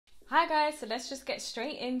Hi guys, so let's just get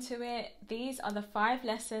straight into it. These are the 5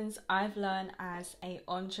 lessons I've learned as an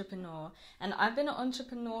entrepreneur, and I've been an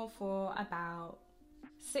entrepreneur for about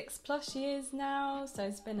 6+ years now, so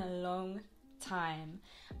it's been a long time.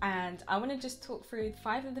 And I want to just talk through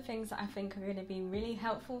 5 of the things that I think are going to be really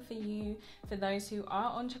helpful for you, for those who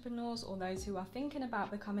are entrepreneurs or those who are thinking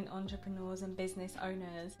about becoming entrepreneurs and business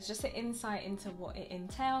owners. It's just an insight into what it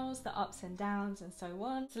entails, the ups and downs and so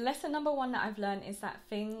on. So lesson number 1 that I've learned is that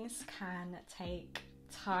things can take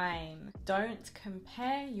time. Don't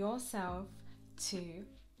compare yourself to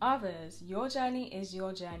others. Your journey is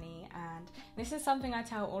your journey, and this is something I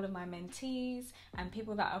tell all of my mentees and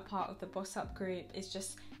people that are part of the Boss Up group. Is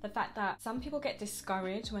just the fact that some people get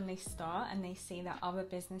discouraged when they start and they see that other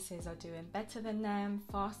businesses are doing better than them,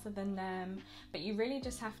 faster than them, but you really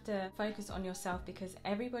just have to focus on yourself, because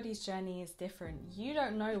everybody's journey is different. You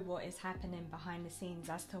don't know what is happening behind the scenes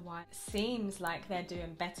as to why it seems like they're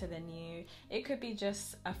doing better than you. It could be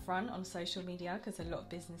just a front on social media, because a lot of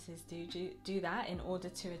businesses do that in order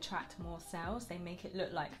to attract more sales. They make it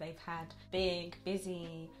look like they've had big,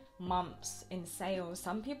 busy months in sales.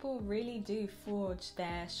 Some people really do forge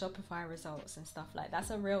their Shopify results and stuff like that.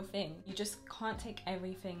 That's a real thing. You just can't take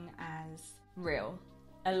everything as real.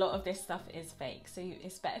 A lot of this stuff is fake, so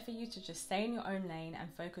it's better for you to just stay in your own lane and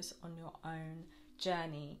focus on your own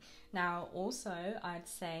journey. Now also, I'd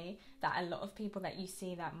say that a lot of people that you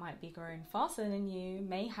see that might be growing faster than you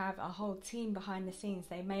may have a whole team behind the scenes.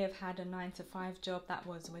 They may have had a 9-to-5 job that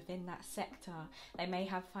was within that sector. They may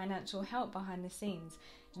have financial help behind the scenes.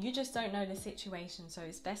 You just don't know the situation, so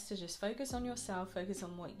it's best to just focus on yourself, focus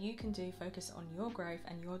on what you can do, focus on your growth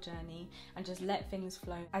and your journey, and just let things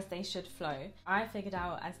flow as they should flow. I figured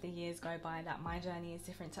out as the years go by that my journey is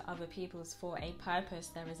different to other people's for a purpose.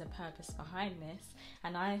 There is a purpose behind this,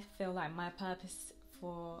 and I feel like my purpose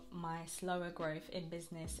for my slower growth in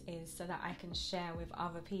business is so that I can share with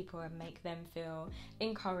other people and make them feel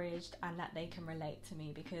encouraged and that they can relate to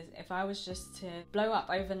me. Because if I was just to blow up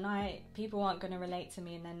overnight, people aren't going to relate to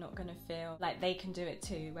me and they're not going to feel like they can do it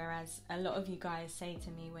too. Whereas a lot of you guys say to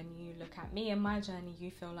me, when you look at me and my journey, you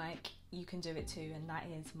feel like you can do it too, and that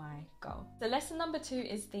is my goal. So lesson number 2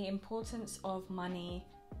 is the importance of money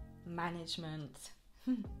management.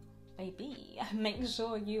 Baby, make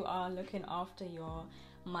sure you are looking after your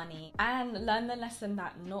money, and learn the lesson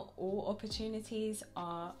that not all opportunities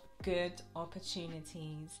are good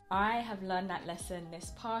opportunities. I have learned that lesson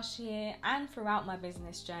this past year and throughout my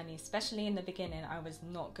business journey. Especially in the beginning, I was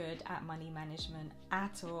not good at money management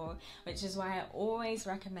at all, which is why I always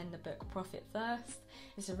recommend the book Profit First.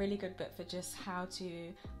 It's a really good book for just how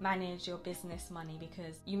to manage your business money,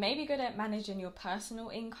 because you may be good at managing your personal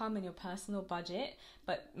income and your personal budget,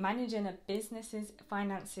 but managing a business's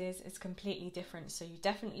finances is completely different. So you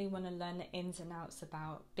definitely want to learn the ins and outs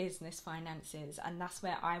about business finances, and that's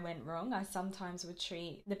where I went wrong. I sometimes would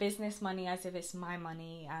treat the business money as if it's my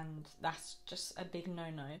money, and that's just a big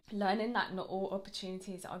no-no. Learning that not all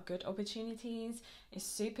opportunities are good opportunities is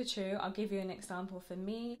super true. I'll give you an example for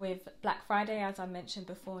me with Black Friday, as I mentioned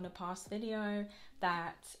before in a past video,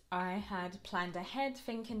 that I had planned ahead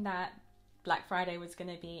thinking that Black Friday was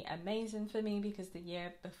going to be amazing for me because the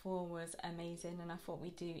year before was amazing and I thought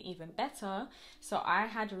we'd do even better. So I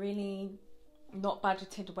had really not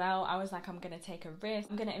budgeted well. I was like, I'm going to take a risk.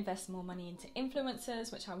 I'm going to invest more money into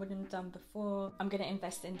influencers, which I wouldn't have done before. I'm going to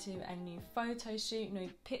invest into a new photo shoot, new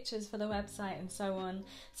pictures for the website and so on.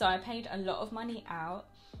 So I paid a lot of money out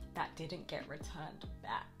that didn't get returned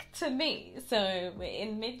back to me. So we're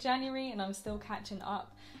in mid-January and I'm still catching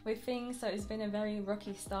up with things. So it's been a very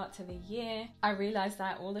rocky start to the year. I realized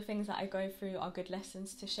that all the things that I go through are good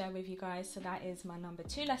lessons to share with you guys. So that is my number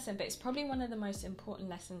 2 lesson, but it's probably one of the most important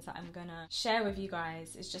lessons that I'm gonna share with you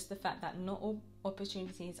guys. It's just the fact that not all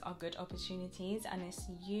opportunities are good opportunities, and it's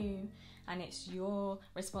you and it's your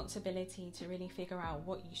responsibility to really figure out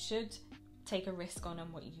what you should take a risk on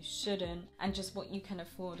and what you shouldn't, and just what you can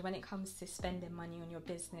afford when it comes to spending money on your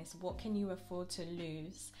business. What can you afford to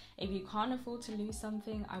lose? If you can't afford to lose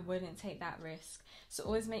something, I wouldn't take that risk. So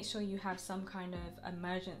always make sure you have some kind of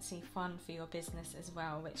emergency fund for your business as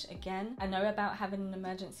well, which again, I know about having an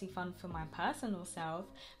emergency fund for my personal self,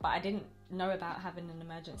 but I didn't know about having an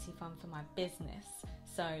emergency fund for my business.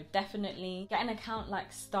 So definitely get an account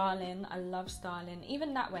like Starling. I love Starling.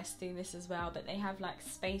 Even NatWest do this as well, but they have like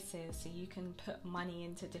spaces so you can put money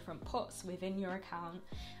into different pots within your account,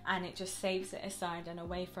 and it just saves it aside and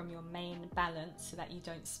away from your main balance so that you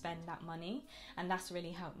don't spend that money. And that's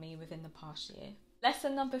really helped me within the past year.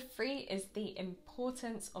 Lesson number 3 is the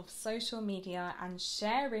importance of social media and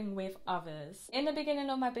sharing with others. In the beginning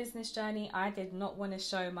of my business journey, I did not want to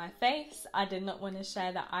show my face. I did not want to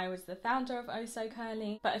share that I was the founder of Oh So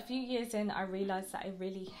Curly. But a few years in, I realized that it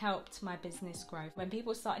really helped my business growth. When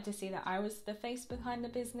people started to see that I was the face behind the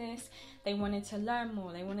business, they wanted to learn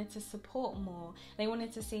more, they wanted to support more, they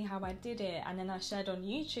wanted to see how I did it. And then I shared on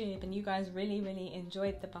YouTube, and you guys really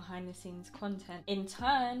enjoyed the behind the scenes content. In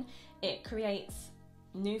turn, it creates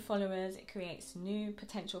new followers, it creates new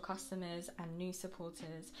potential customers and new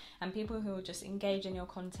supporters, and people who will just engage in your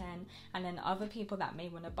content, and then other people that may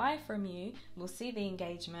want to buy from you will see the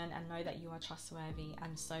engagement and know that you are trustworthy,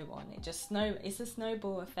 and so on. It's a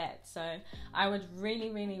snowball effect. So I would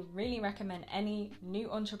really recommend any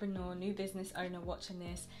new entrepreneur, new business owner watching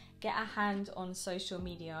this, get a hand on social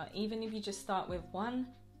media. Even if you just start with one,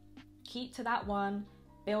 keep to that one,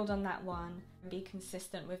 build on that one, be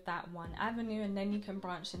consistent with that one avenue, and then you can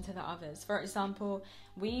branch into the others. For example,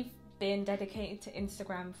 we've been dedicated to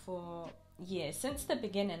Instagram for years. Since the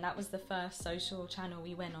beginning, that was the first social channel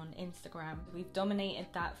we went on, Instagram. We've dominated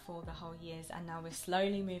that for the whole years, and now we're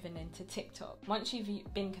slowly moving into TikTok. Once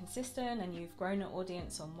you've been consistent and you've grown an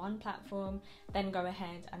audience on one platform, then go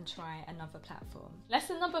ahead and try another platform.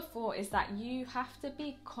 Lesson number 4 is that you have to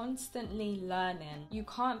be constantly learning. You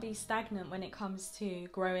can't be stagnant when it comes to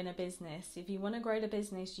growing a business. If you want to grow the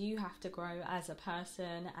business, you have to grow as a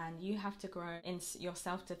person, and you have to grow in your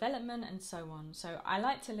self-development and so on. So I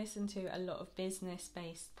like to listen to a lot of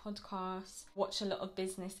business-based podcasts, watch a lot of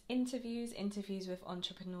business interviews with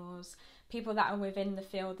entrepreneurs, people that are within the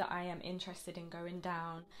field that I am interested in going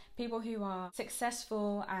down, people who are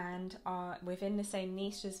successful and are within the same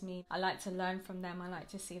niche as me. I like to learn from them. I like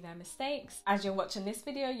to see their mistakes. As you're watching this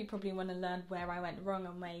video, you probably want to learn where I went wrong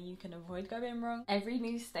and where you can avoid going wrong. Every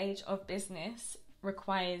new stage of business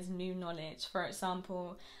requires new knowledge. For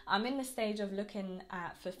example, I'm in the stage of looking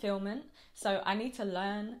at fulfillment, so I need to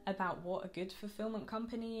learn about what a good fulfillment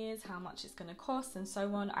company is, how much it's going to cost, and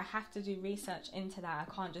so on. I have to do research into that.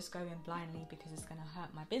 I can't just go in blindly because it's going to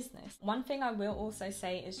hurt my business. One thing I will also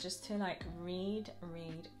say is just to read.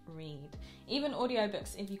 Even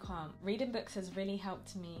audiobooks if you can't. Reading books has really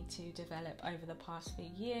helped me to develop over the past few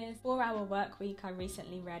years. 4-Hour Work Week I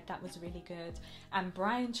recently read, that was really good. And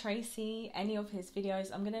Brian Tracy, any of his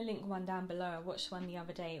videos, I'm going to link one down below. I watched one the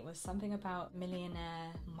other day. It was something about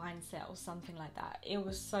millionaire mindset or something like that. It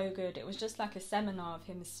was so good. It was just like a seminar of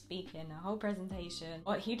him speaking, a whole presentation.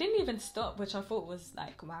 But he didn't even stop, which I thought was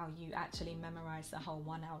like, wow, you actually memorized the whole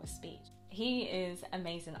 1-hour speech. He is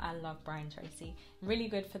amazing. I love Brian Tracy. Really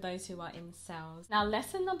good for those who are in sales. Now,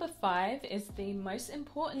 lesson number 5 is the most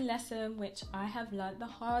important lesson, which I have learned the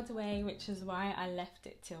hard way, which is why I left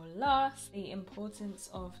it till last. The importance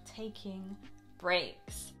of taking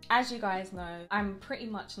breaks. As you guys know, I'm pretty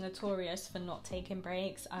much notorious for not taking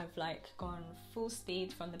breaks. I've gone full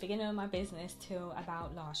speed from the beginning of my business till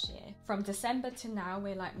about last year. From December to now,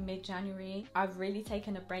 we're mid-January. I've really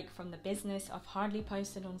taken a break from the business. I've hardly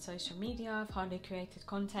posted on social media. I've hardly created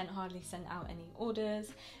content, hardly sent out any orders,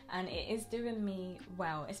 and it is doing me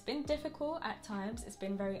well. It's been difficult at times. It's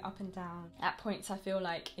been very up and down. At points I feel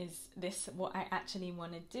like, is this what I actually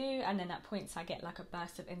want to do? And then at points I get a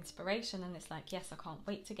burst of inspiration, and it's yes, I can't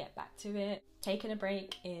wait to get back to it. Taking a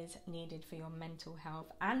break is needed for your mental health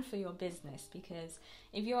and for your business, because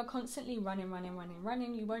if you are constantly running,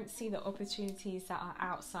 you won't see the opportunities that are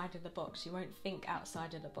outside of the box. You won't think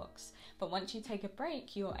outside of the box. But once you take a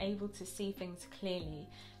break, you're able to see things clearly.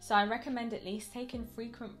 So I recommend at least taking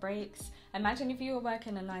frequent breaks. Imagine if you were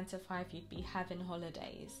working a 9-to-5, you'd be having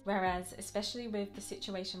holidays. Whereas, especially with the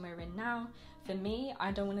situation we're in now, for me,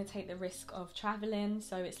 I don't want to take the risk of traveling,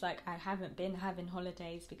 so it's I haven't been having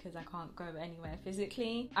holidays because I can't go anywhere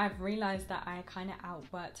physically. I've realized that I kind of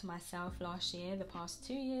outworked myself last year, the past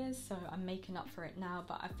 2 years, so I'm making up for it now.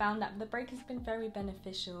 But I found that the break has been very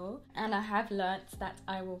beneficial, and I have learnt that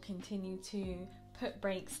I will continue to put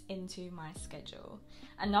breaks into my schedule.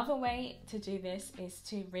 Another way to do this is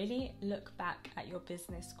to really look back at your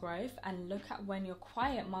business growth and look at when your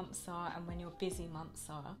quiet months are and when your busy months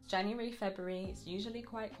are. January, February is usually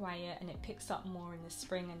quite quiet, and it picks up more in the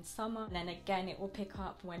spring and summer. And then again, it will pick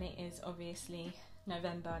up when it is obviously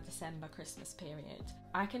November, December, Christmas period.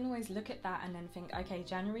 I can always look at that and then think, okay,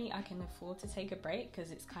 January I can afford to take a break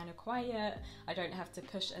because it's kind of quiet. I don't have to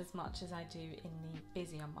push as much as I do in the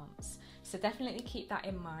busier months. So definitely keep that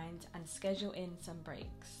in mind and schedule in some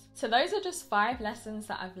breaks. So those are just 5 lessons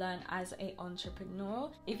that I've learned as an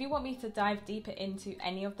entrepreneur. If you want me to dive deeper into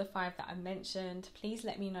any of the 5 that I mentioned, please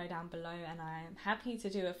let me know down below, and I'm happy to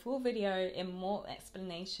do a full video in more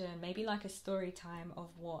explanation, maybe like a story time of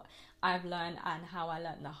what I've learned and how I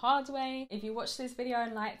learned the hard way. If you watched this video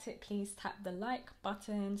and liked it, please tap the like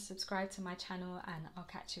button, subscribe to my channel, and I'll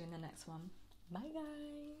catch you in the next one. Bye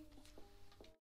guys.